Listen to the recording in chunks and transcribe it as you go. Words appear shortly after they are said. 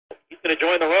to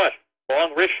join the rush.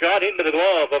 Long wrist shot into the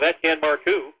glove of Etienne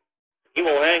Marcoux. He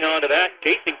will hang on to that.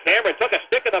 Jason Cameron took a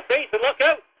stick in the face, and look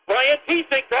out. Brian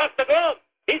Tesink drops the glove.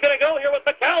 He's going to go here with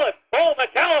Micallef. Oh,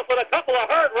 Micallef with a couple of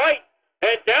hard rights.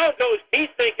 And down goes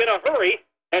Tesink in a hurry,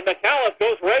 and Micallef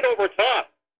goes right over top.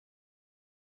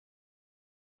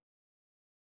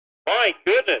 My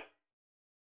goodness.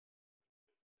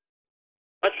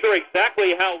 Not sure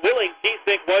exactly how willing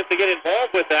Tesink was to get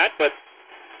involved with that, but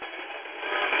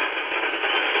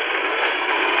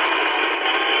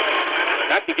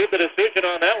have to give the decision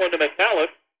on that one to Micallef.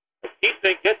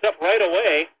 Tesink gets up right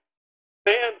away,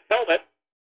 fans helmet,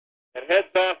 and heads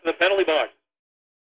off to the penalty box.